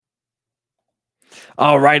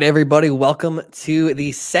All right, everybody, welcome to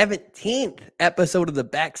the 17th episode of the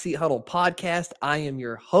Backseat Huddle podcast. I am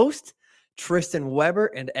your host, Tristan Weber,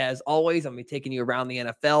 and as always, I'm going to be taking you around the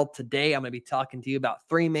NFL. Today, I'm going to be talking to you about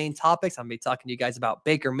three main topics. I'm going to be talking to you guys about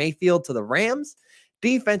Baker Mayfield to the Rams,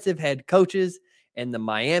 defensive head coaches, and the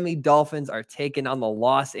Miami Dolphins are taking on the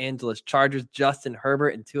Los Angeles Chargers. Justin Herbert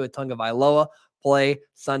and Tua Tagovailoa play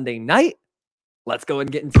Sunday night. Let's go and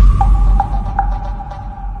get into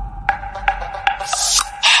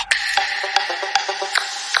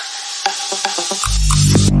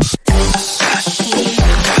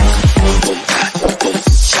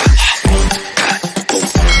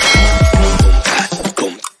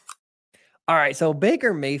All right, so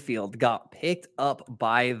Baker Mayfield got picked up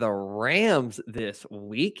by the Rams this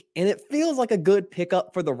week, and it feels like a good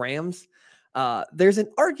pickup for the Rams. There's an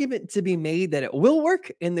argument to be made that it will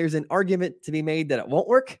work, and there's an argument to be made that it won't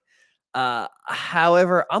work.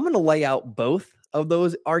 However, I'm going to lay out both of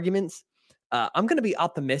those arguments. I'm going to be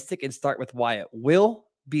optimistic and start with why it will,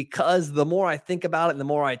 because the more I think about it and the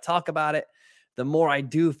more I talk about it, the more I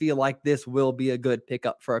do feel like this will be a good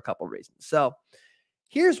pickup for a couple reasons. So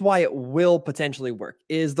here's why it will potentially work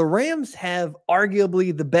is the Rams have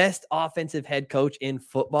arguably the best offensive head coach in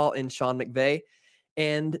football in Sean McVay.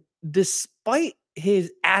 And despite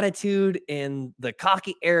his attitude and the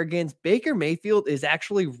cocky arrogance, Baker Mayfield is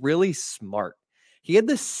actually really smart. He had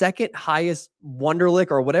the second highest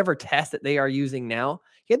Wonderlic or whatever test that they are using now.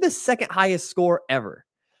 He had the second highest score ever.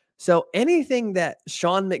 So anything that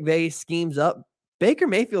Sean McVay schemes up, Baker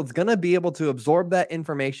Mayfield's going to be able to absorb that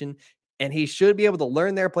information, and he should be able to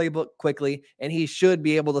learn their playbook quickly, and he should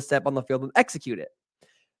be able to step on the field and execute it.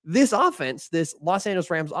 This offense, this Los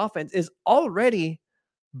Angeles Rams offense, is already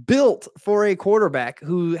built for a quarterback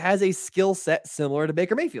who has a skill set similar to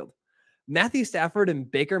Baker Mayfield. Matthew Stafford and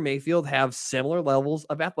Baker Mayfield have similar levels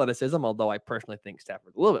of athleticism, although I personally think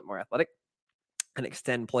Stafford's a little bit more athletic and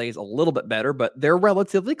extend plays a little bit better, but they're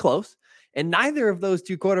relatively close. And neither of those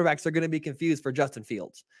two quarterbacks are going to be confused for Justin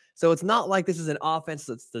Fields. So it's not like this is an offense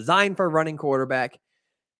that's designed for a running quarterback.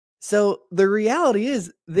 So the reality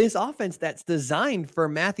is this offense that's designed for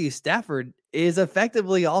Matthew Stafford is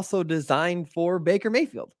effectively also designed for Baker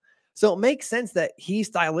Mayfield. So it makes sense that he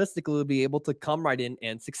stylistically would be able to come right in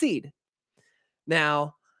and succeed.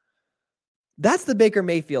 Now, that's the Baker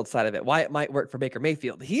Mayfield side of it, why it might work for Baker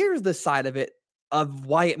Mayfield. Here's the side of it of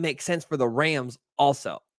why it makes sense for the Rams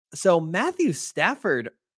also. So Matthew Stafford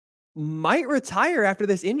might retire after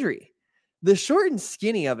this injury. The short and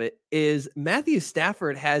skinny of it is Matthew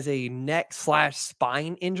Stafford has a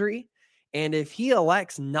neck/spine injury. And if he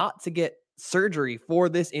elects not to get surgery for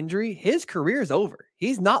this injury, his career is over.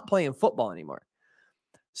 He's not playing football anymore.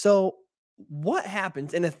 So what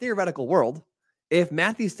happens in a theoretical world if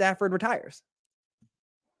Matthew Stafford retires?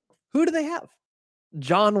 Who do they have?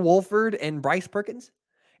 John Wolford and Bryce Perkins?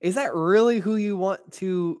 Is that really who you want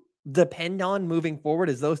to depend on moving forward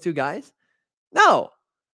as those two guys? No.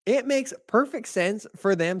 It makes perfect sense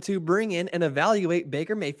for them to bring in and evaluate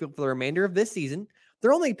Baker Mayfield for the remainder of this season.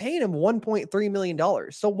 They're only paying him $1.3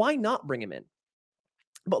 million. So why not bring him in?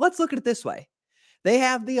 But let's look at it this way. They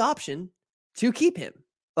have the option to keep him.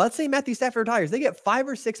 Let's say Matthew Stafford retires. They get 5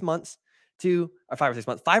 or 6 weeks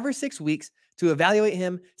to evaluate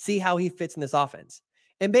him, see how he fits in this offense.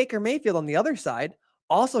 And Baker Mayfield on the other side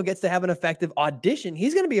also gets to have an effective audition.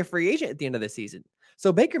 He's going to be a free agent at the end of the season.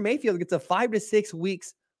 So Baker Mayfield gets a 5 to 6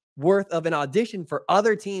 weeks worth of an audition for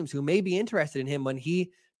other teams who may be interested in him when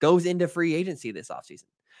he goes into free agency this offseason.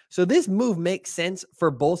 So this move makes sense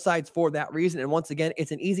for both sides for that reason. And once again,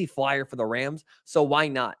 it's an easy flyer for the Rams. So why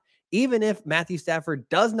not? Even if Matthew Stafford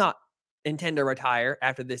does not intend to retire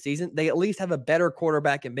after this season, they at least have a better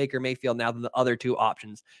quarterback in Baker Mayfield now than the other two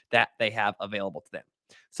options that they have available to them.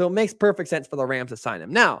 So it makes perfect sense for the Rams to sign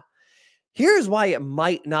him. Now, here's why it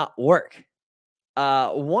might not work.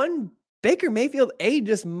 One, Baker Mayfield,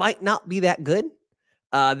 just might not be that good.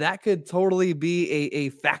 That could totally be a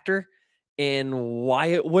factor in why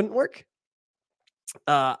it wouldn't work.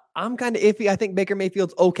 I'm kind of iffy. I think Baker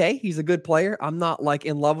Mayfield's okay. He's a good player. I'm not like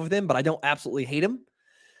in love with him, but I don't absolutely hate him.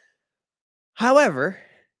 However,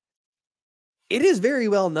 it is very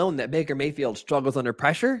well known that Baker Mayfield struggles under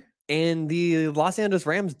pressure, and the Los Angeles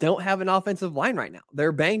Rams don't have an offensive line right now.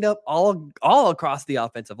 They're banged up all across the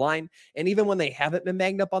offensive line. And even when they haven't been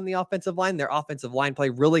banged up on the offensive line, their offensive line play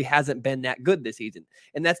really hasn't been that good this season.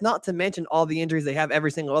 And that's not to mention all the injuries they have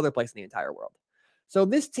every single other place in the entire world. So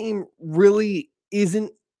this team really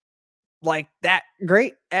isn't like that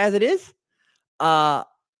great as it is.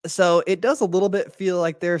 So it does a little bit feel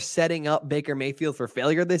like they're setting up Baker Mayfield for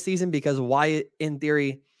failure this season, because why, in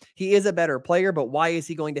theory, He is a better player, but why is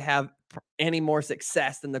he going to have any more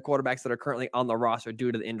success than the quarterbacks that are currently on the roster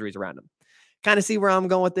due to the injuries around him? Kind of see where I'm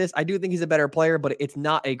going with this. I do think he's a better player, but it's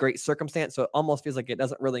not a great circumstance. So it almost feels like it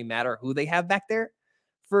doesn't really matter who they have back there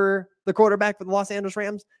for the quarterback for the Los Angeles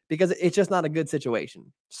Rams because it's just not a good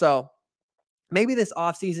situation. So maybe this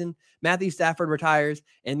offseason, Matthew Stafford retires,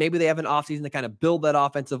 and maybe they have an offseason to kind of build that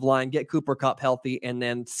offensive line, get Cooper Kupp healthy, and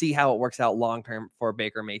then see how it works out long-term for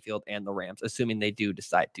Baker Mayfield and the Rams, assuming they do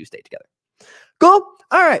decide to stay together. Cool.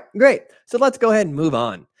 All right, great. So let's go ahead and move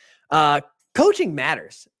on. Coaching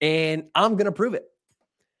matters, and I'm going to prove it.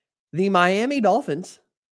 The Miami Dolphins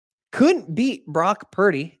couldn't beat Brock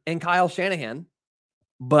Purdy and Kyle Shanahan,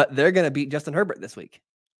 but they're going to beat Justin Herbert this week.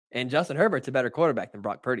 And Justin Herbert's a better quarterback than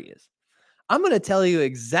Brock Purdy is. I'm going to tell you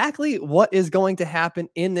exactly what is going to happen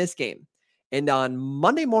in this game. And on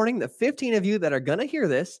Monday morning, the 15 of you that are going to hear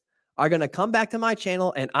this are going to come back to my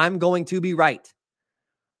channel, and I'm going to be right.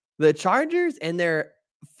 The Chargers and their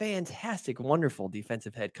fantastic, wonderful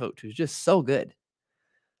defensive head coach, who's just so good.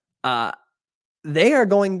 They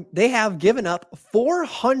have given up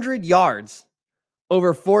 400 yards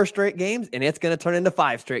over 4 straight games, and it's going to turn into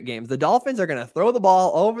 5 straight games. The Dolphins are going to throw the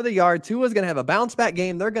ball over the yard. Tua's going to have a bounce back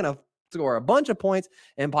game. They're going to score a bunch of points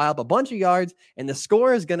and pile up a bunch of yards, and the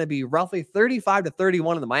score is going to be roughly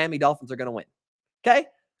 35-31, and the Miami Dolphins are going to win. Okay?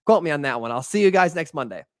 Quote me on that one. I'll see you guys next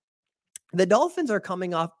Monday. The Dolphins are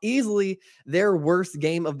coming off easily their worst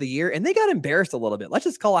game of the year, and they got embarrassed a little bit. Let's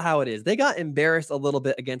just call it how it is. They got embarrassed a little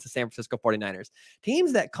bit against the San Francisco 49ers.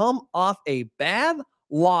 Teams that come off a bad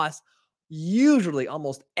loss usually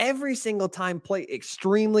almost every single time play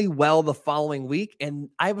extremely well the following week, and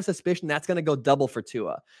I have a suspicion that's going to go double for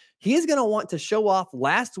Tua. He's going to want to show off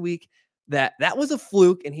last week that was a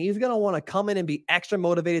fluke, and he's going to want to come in and be extra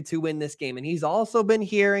motivated to win this game. And he's also been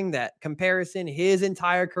hearing that comparison his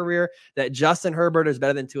entire career that Justin Herbert is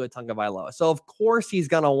better than Tua Tagovailoa. So, of course, he's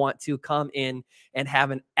going to want to come in and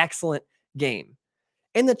have an excellent game.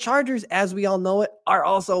 And the Chargers, as we all know it, are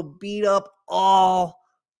also beat up all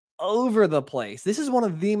over the place. This is one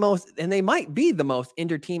of the most, and they might be the most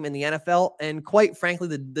injured team in the NFL. And quite frankly,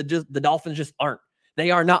 the Dolphins just aren't.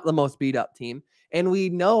 They are not the most beat up team. And we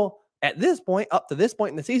know at this point, up to this point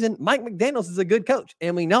in the season, Mike McDaniels is a good coach.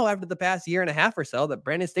 And we know after the past year and a half or so that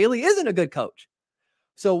Brandon Staley isn't a good coach.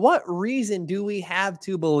 So what reason do we have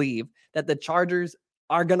to believe that the Chargers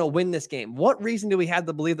are going to win this game? What reason do we have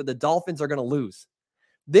to believe that the Dolphins are going to lose?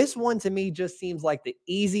 This one to me just seems like the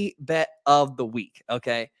easy bet of the week,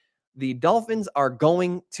 okay? The Dolphins are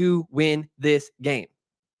going to win this game.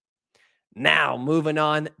 Now, moving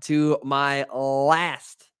on to my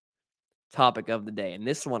last topic of the day. And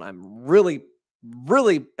this one I'm really,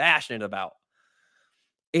 really passionate about.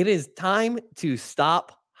 It is time to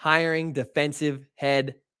stop hiring defensive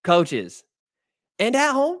head coaches. And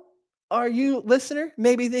at home, are you, listener,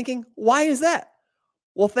 maybe thinking, why is that?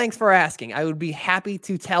 Well, thanks for asking. I would be happy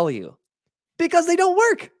to tell you. Because they don't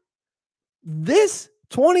work. This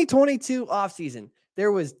 2022 offseason,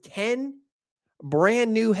 there was 10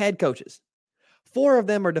 brand new head coaches. 4 of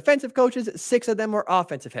them are defensive coaches. 6 of them are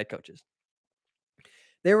offensive head coaches.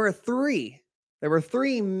 There were three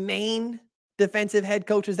main defensive head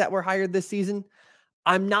coaches that were hired this season.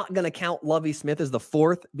 I'm not going to count Lovie Smith as the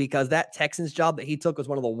 4th because that Texans job that he took was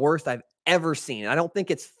one of the worst I've ever seen. I don't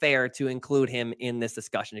think it's fair to include him in this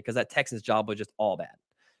discussion because that Texans job was just all bad.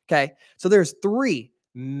 Okay. So there's 3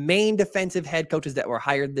 main defensive head coaches that were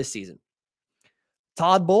hired this season.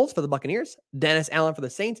 Todd Bowles for the Buccaneers, Dennis Allen for the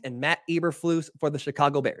Saints, and Matt Eberflus for the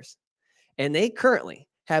Chicago Bears. And they currently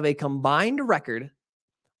have a combined record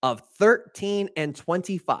of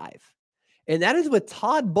 13-25. And that is with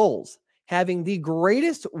Todd Bowles having the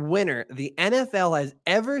greatest winner the NFL has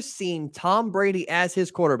ever seen, Tom Brady, as his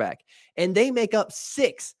quarterback. And they make up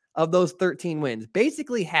 6 of those 13 wins,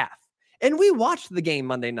 basically half. And we watched the game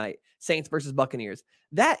Monday night, Saints versus Buccaneers.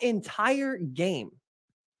 That entire game,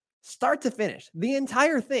 start to finish, the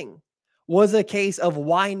entire thing was a case of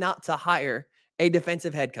why not to hire a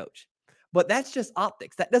defensive head coach. But that's just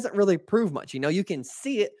optics. That doesn't really prove much. You know, you can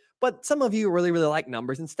see it, but some of you really, really like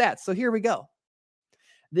numbers and stats. So here we go.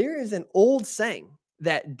 There is an old saying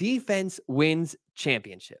that defense wins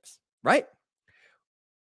championships, right?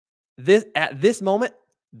 At this moment,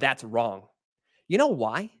 that's wrong. You know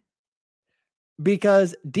why?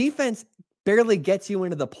 Because defense barely gets you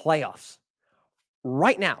into the playoffs.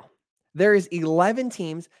 Right now, there is 11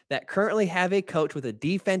 teams that currently have a coach with a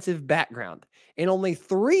defensive background, and only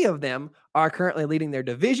 3 of them are currently leading their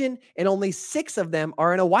division, and only 6 of them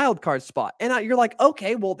are in a wild card spot. And you're like,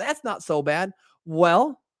 okay, well, that's not so bad.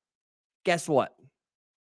 Well, guess what?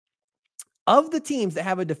 Of the teams that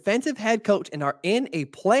have a defensive head coach and are in a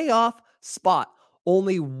playoff spot,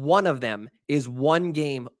 only one of them is one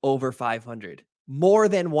game over 500. More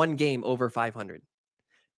than one game over 500.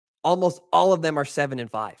 Almost all of them are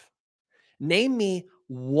 7-5. Name me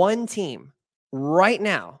one team right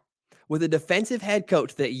now with a defensive head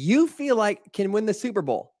coach that you feel like can win the Super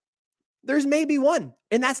Bowl. There's maybe one,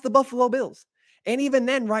 and that's the Buffalo Bills. And even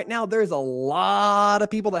then, right now, there's a lot of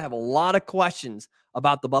people that have a lot of questions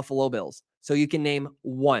about the Buffalo Bills. So you can name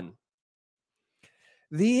one.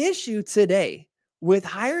 The issue today with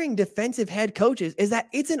hiring defensive head coaches is that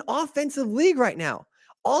it's an offensive league right now.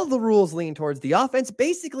 All the rules lean towards the offense.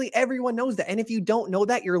 Basically, everyone knows that. And if you don't know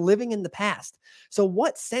that, you're living in the past. So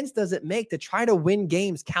what sense does it make to try to win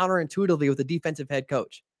games counterintuitively with a defensive head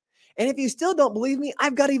coach? And if you still don't believe me,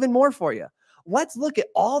 I've got even more for you. Let's look at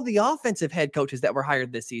all the offensive head coaches that were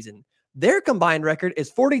hired this season. Their combined record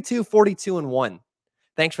is 42-42-1.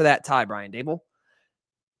 Thanks for that tie, Brian Dable.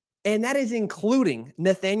 And that is including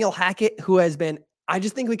Nathaniel Hackett, who has been, I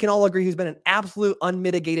just think we can all agree, who's been an absolute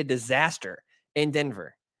unmitigated disaster in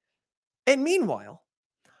Denver. And meanwhile,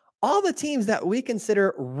 all the teams that we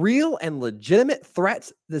consider real and legitimate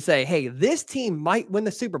threats to say, hey, this team might win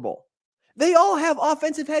the Super Bowl, they all have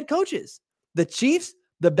offensive head coaches. The Chiefs,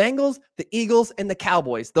 the Bengals, the Eagles, and the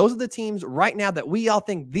Cowboys. Those are the teams right now that we all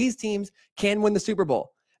think these teams can win the Super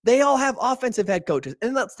Bowl. They all have offensive head coaches.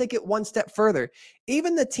 And let's take it one step further.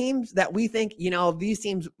 Even the teams that we think, these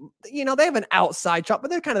teams, they have an outside shot, but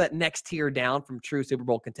they're kind of that next tier down from true Super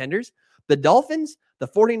Bowl contenders. The Dolphins, the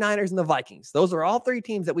 49ers, and the Vikings. Those are all three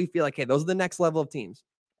teams that we feel like, hey, those are the next level of teams.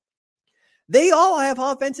 They all have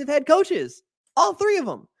offensive head coaches. All three of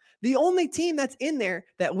them. The only team that's in there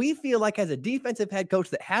that we feel like has a defensive head coach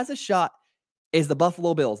that has a shot is the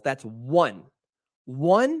Buffalo Bills. That's one.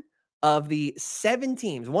 One of the 7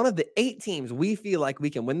 teams, one of the 8 teams we feel like we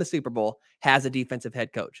can win the Super Bowl has a defensive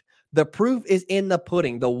head coach. The proof is in the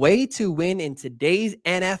pudding. The way to win in today's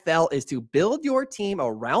NFL is to build your team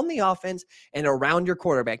around the offense and around your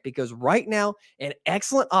quarterback, because right now, an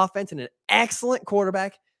excellent offense and an excellent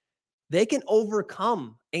quarterback, they can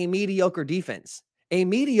overcome a mediocre defense. A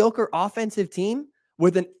mediocre offensive team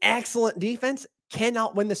with an excellent defense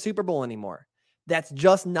cannot win the Super Bowl anymore. That's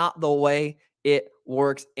just not the way it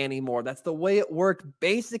works anymore. That's the way it worked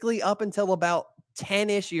basically up until about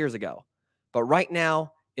 10-ish years ago. But right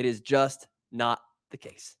now, it is just not the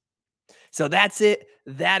case. So that's it.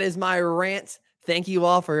 That is my rant. Thank you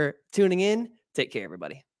all for tuning in. Take care,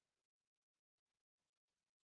 everybody.